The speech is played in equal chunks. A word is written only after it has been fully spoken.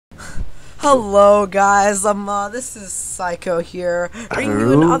Hello guys, this is Psycho here, bringing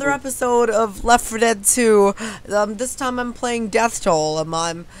you another episode of Left 4 Dead 2. This time I'm playing Death Toll.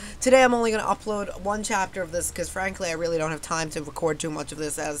 Today I'm only going to upload one chapter of this, because frankly I really don't have time to record too much of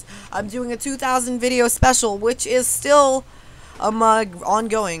this, as I'm doing a 2,000 video special, which is still,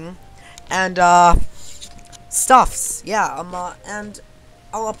 ongoing, and, stuffs, yeah, and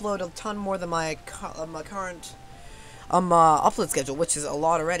I'll upload a ton more than my current, upload schedule, which is a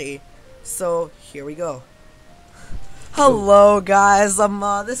lot already. So, here we go. Hello guys,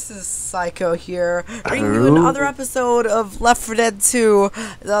 this is Psycho here, bringing you another episode of Left 4 Dead 2.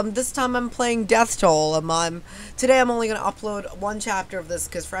 This time I'm playing Death Toll. Today I'm only going to upload one chapter of this,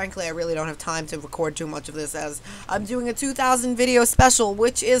 because frankly I really don't have time to record too much of this, as I'm doing a 2,000 video special,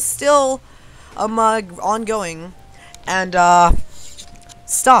 which is still, ongoing, and,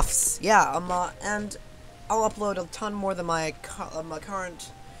 stuffs, yeah, and I'll upload a ton more than my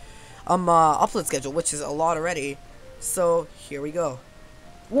current upload schedule, which is a lot already. So here we go.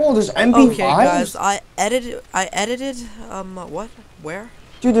 Whoa, there's MP5s? Okay, guys, I edited, what? Where?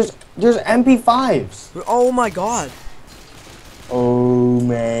 Dude, there's MP5s. Oh my god. Oh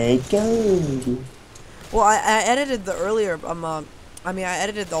my god. Well, I edited the earlier, I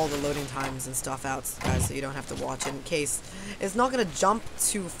edited all the loading times and stuff out, guys, so you don't have to watch it in case. It's not gonna jump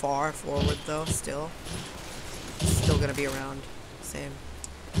too far forward, though, still gonna be around, same.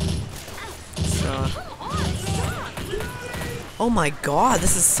 So, oh my god,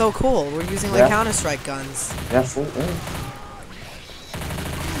 this is so cool. We're using like Counter-Strike guns. Yeah, full in.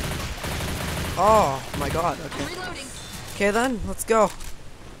 Oh my god, okay. Okay then, let's go.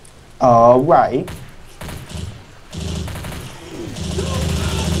 Right.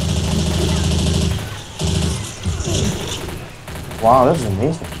 Wow, this is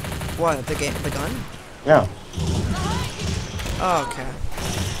amazing. What, the gun? Yeah. Oh, okay.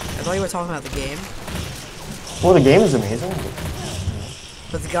 I thought you were talking about the game. Well, the game is amazing.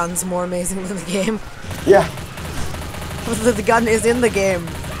 But the gun's more amazing than the game. Yeah. But the gun is in the game.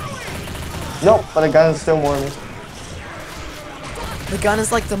 No, but the gun is still more amazing. The gun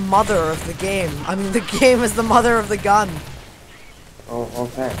is like the mother of the game. I mean, the game is the mother of the gun. Oh,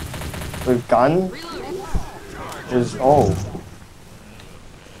 okay. The gun is old.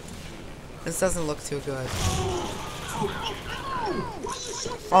 This doesn't look too good.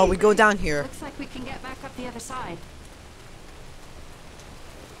 Oh, we go down here. Looks like we can get back up the other side.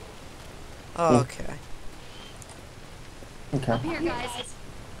 Oh, okay. Okay. Up here, guys.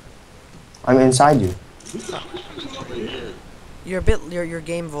 I'm inside you. Your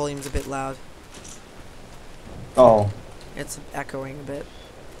game volume's a bit loud. Oh. It's echoing a bit.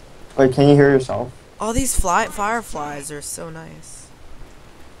 Wait, can you hear yourself? Oh, these fireflies are so nice.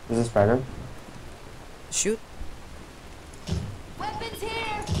 Is this better? Shoot. Weapons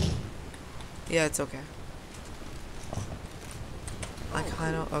here. Yeah, it's okay. I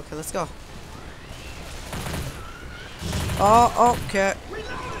kind of... Okay, let's go. Oh, okay.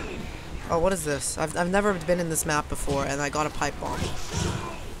 Oh, what is this? I've never been in this map before, and I got a pipe bomb.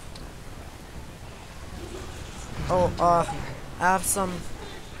 Oh, I have some...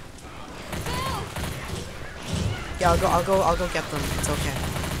 Yeah, I'll go get them. It's okay.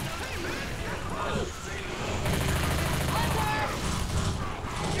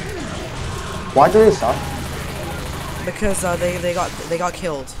 Why do they suck? Because they got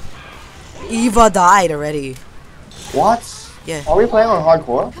killed. Eva died already. What? Yeah. Are we playing on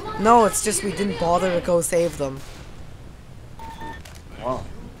hardcore? No, it's just we didn't bother to go save them. Wow,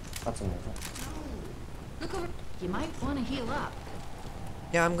 that's amazing. Look over. You might want to heal up.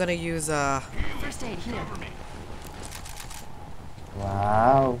 Yeah, I'm gonna use First aid here.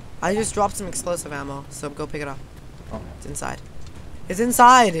 Wow. I just dropped some explosive ammo, so go pick it up. Okay. It's inside. It's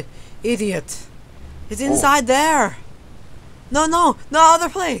inside, idiot. It's inside there. No, other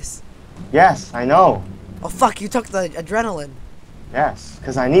place. Yes, I know. Oh fuck! You took the adrenaline. Yes,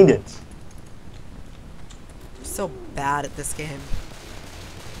 because I need it. I'm so bad at this game.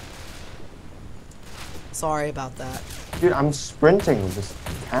 Sorry about that. Dude, I'm sprinting with this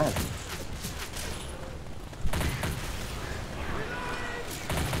cat.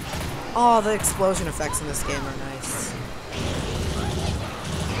 Oh, the explosion effects in this game are nice.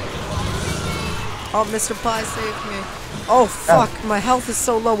 Oh, Mr. Pie saved me. Oh fuck! My health is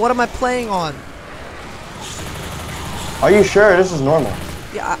so low. What am I playing on? Are you sure this is normal?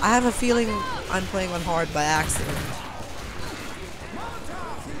 Yeah, I have a feeling I'm playing on hard by accident.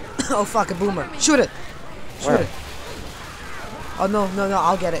 Oh fuck, a boomer. Shoot it! Shoot it. Oh no,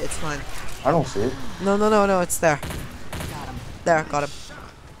 I'll get it, it's fine. I don't see it. No, it's there. There, got him.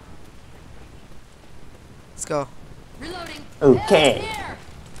 Let's go. Reloading. Okay.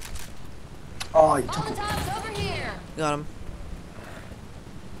 Oh, you took it. Molotovs over here. Got him.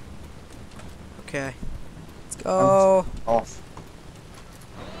 Okay. Let's go. Off.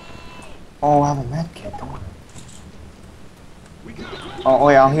 Oh, I have a med kit, don't I? Oh,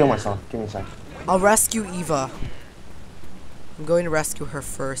 yeah, I'll heal myself. Give me a sec. I'll rescue Eva. I'm going to rescue her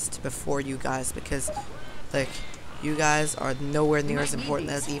first before you guys because, like, you guys are nowhere near as important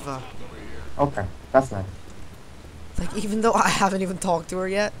as Eva. Okay, that's nice. Like, even though I haven't even talked to her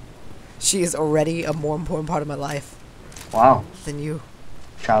yet, she is already a more important part of my life Wow. than you.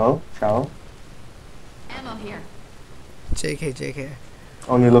 Shallow, shallow. Ammo here. JK, JK.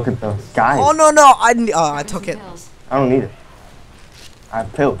 Only look at the guys. Oh, no, no. I took it. Pills. I don't need it. I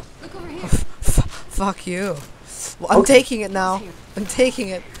have pills. Look over here. Fuck you. Well, I'm Okay. taking it now. I'm taking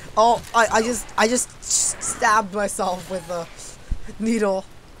it. Oh, I just stabbed myself with a needle.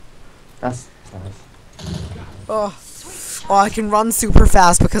 That's nice. Oh, oh, I can run super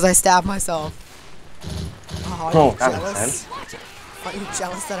fast because I stabbed myself. Oh, are Oh, you that makes jealous? sense. Aren't you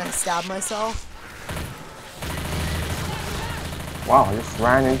jealous that I stabbed myself? Wow, I just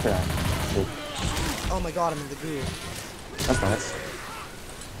ran into that. Shit. Oh my god, I'm in the goo. That's nice.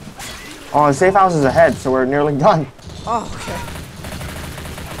 Oh, the safe house is ahead, so we're nearly done. Oh, okay.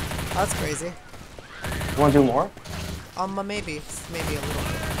 That's crazy. You want to do more? Maybe a little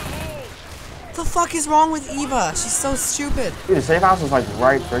bit. The fuck is wrong with Eva? She's so stupid. Dude, the safe house is like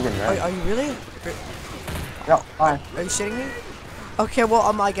right friggin' Are there. you really? Yeah, bye. Are you shitting me? Okay, well,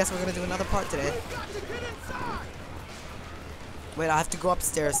 I guess we're gonna do another part today. Wait, I have to go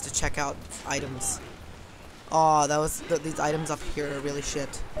upstairs to check out items. Oh, that was these items up here are really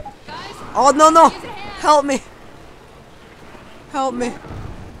shit. Oh no no! Help me! Help me!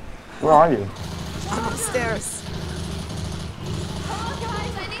 Where are you? I'm upstairs. Oh,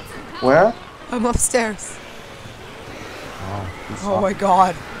 guys, I need some help. Where? I'm upstairs. Oh, you Oh suck. my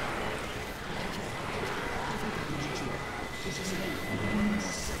god.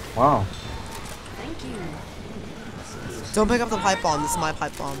 Wow. Thank you. Don't pick up the pipe bomb. This is my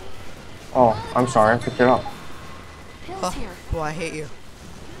pipe bomb. Oh, I'm sorry, I picked it up. Pills Oh, here. well, I hate you.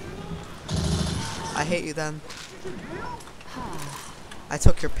 I hate you then. I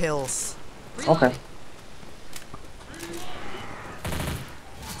took your pills. Okay.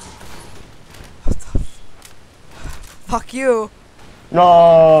 Fuck you.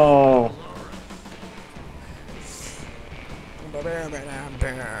 No.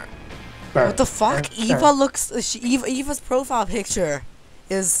 What the fuck? Eva looks. Eva's profile picture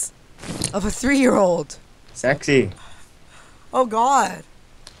is of a 3-year-old. Sexy. Oh god.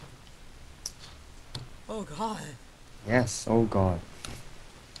 Oh god. Yes, oh god.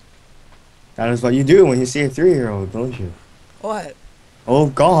 That is what you do when you see a 3-year-old, don't you? What? Oh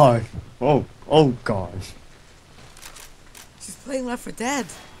god. Oh god. She's playing Left 4 Dead.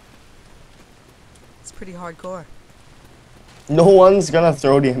 It's pretty hardcore. No one's gonna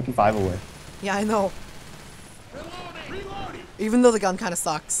throw the MP5 away. Yeah, I know. Even though the gun kind of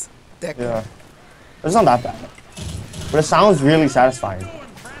sucks. Dick. Yeah. It's not that bad. But it sounds really satisfying.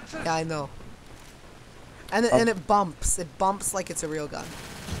 Yeah, I know. And it bumps. It bumps like it's a real gun.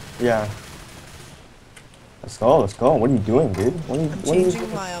 Yeah. Let's go, let's go. What are you doing, dude? I'm What are you changing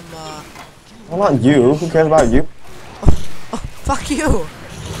doing? my Well, not you. Who cares about you? Fuck you.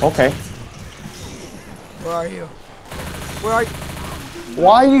 Okay. Where are you? Where are you?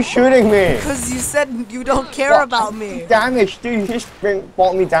 Why are you shooting me? Because you said you don't care about me. Damage, dude. You just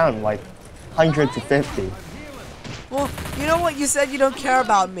brought me down like 100 to 50. Well, you know what? You said you don't care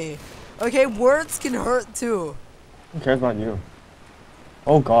about me. Okay, words can hurt too. Who cares about you?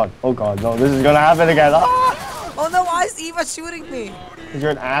 Oh god, no, this is gonna happen again. Ah! Oh no, why is Eva shooting me? 'Cause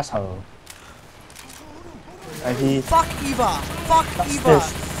you're an asshole. And he. Fuck Eva. Fuck What's Eva.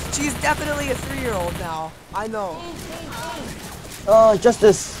 this? She's definitely a 3-year-old now. I know.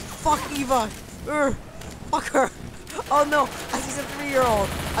 Justice. Fuck Eva. Fuck her. Oh no, she's a 3-year-old.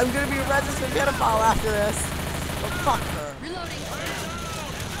 I'm gonna be a registered pedophile after this. Oh, fuck her. Reloading.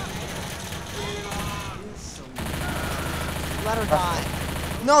 Let her die.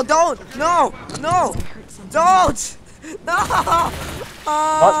 No, don't. No, no, don't. No.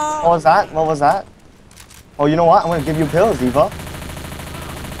 What was that? What was that? Oh, you know what? I'm gonna give you pills, Eva.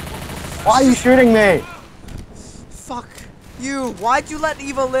 Why are you shooting me? Fuck you. Why'd you let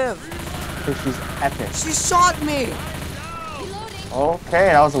Eva live? Because she's epic. She shot me. Reloading. Okay,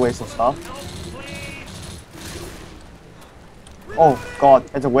 that was a waste of stuff. Oh god,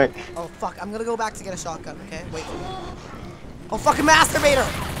 it's a witch. Oh fuck, I'm gonna go back to get a shotgun, okay? Wait for me. Oh fucking masturbator!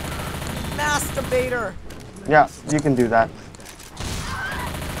 Masturbator! Yeah, you can do that.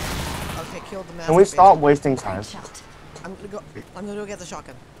 Okay, killed the masturbator. Can we stop wasting time? Shot. I'm gonna go get the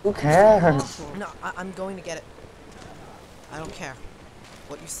shotgun. Who cares? Awful. No, I'm going to get it. I don't care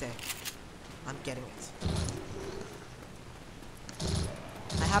what you say. I'm getting it.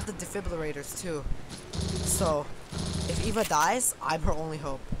 I have the defibrillators too. So, if Eva dies, I'm her only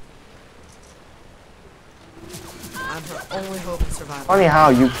hope. I'm her only hope in survival. Funny how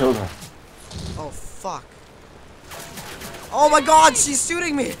you killed her. Oh, fuck. Oh my god, she's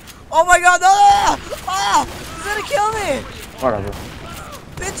shooting me! Oh my god, no! Ah! She's gonna kill me! Whatever.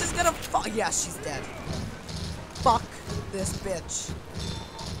 Bitch is gonna fuck. Yeah, she's dead. Fuck this bitch.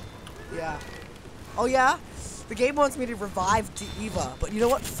 Yeah. Oh yeah? The game wants me to revive Eva, but you know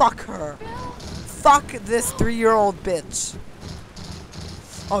what? Fuck her. Fuck this 3-year-old bitch.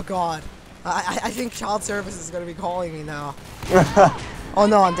 Oh god. I think child service is gonna be calling me now. Oh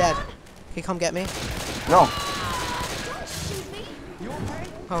no, I'm dead. Can you come get me? No. Don't shoot me.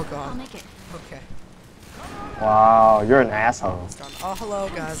 Oh I'll god. make it. Okay. Wow, you're an asshole. It's gone. Oh hello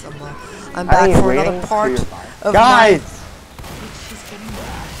guys. I'm I back think for waiting another for part your of guys.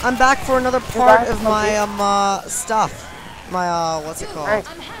 I'm back for another part guys of my stuff. My what's it called? Thanks.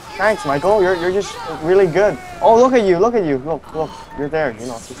 Thanks, Michael. You're just really good. Oh, look at you. Look at you. Look. You're there. You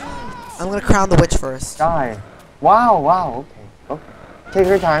know. Just I'm gonna crown the witch first. die. Wow. Okay. Take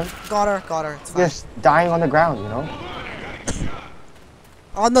your time. Got her. It's fine. Just dying on the ground, you know.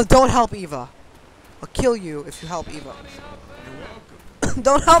 Oh no, don't help Eva. I'll kill you if you help Eva.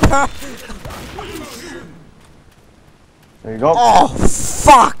 Don't help her! There you go. Oh,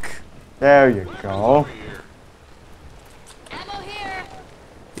 fuck! There you go. Ammo here.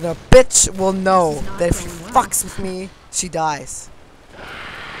 The bitch will know that if she fucks with me, she dies.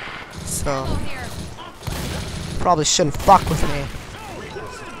 So, Ammo here. probably shouldn't fuck with me.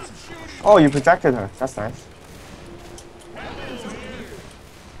 Oh, you protected her. That's nice.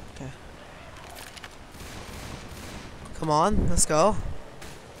 Okay. Come on, let's go.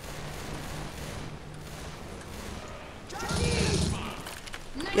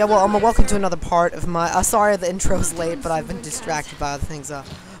 Yeah, well, welcome to another part of my. Sorry, the intro's late, but I've been distracted by other things.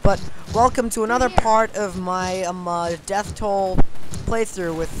 But welcome to another part of my Death Toll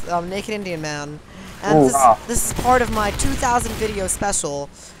playthrough with Naked Indian Man, and Ooh, wow. this is part of my 2,000 video special.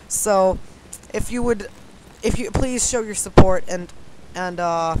 So, if you please show your support and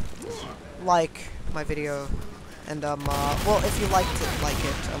like my video. And well, if you like it,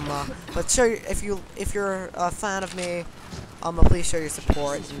 but if you're a fan of me, please show your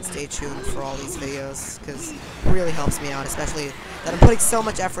support and stay tuned for all these videos because it really helps me out, especially that I'm putting so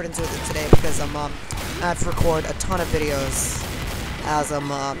much effort into it today because I have to record a ton of videos as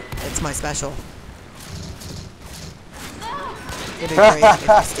it's my special. It'd be great if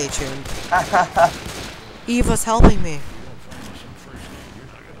you stay tuned. Eva's helping me.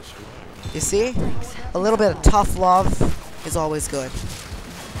 You see? A little bit of tough love is always good.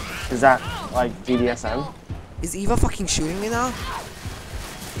 Is that like BDSM? Is Eva fucking shooting me now?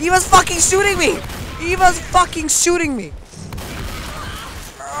 Eva's fucking shooting me! Eva's fucking shooting me!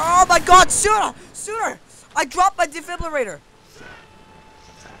 Oh my god, shoot her! Shoot her! I dropped my defibrillator!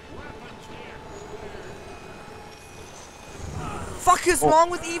 Fuck is wrong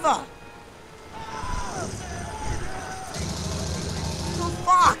with Eva? The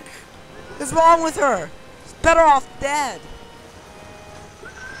fuck is wrong with her? She's better off dead.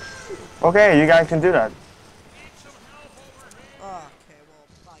 Okay, you guys can do that.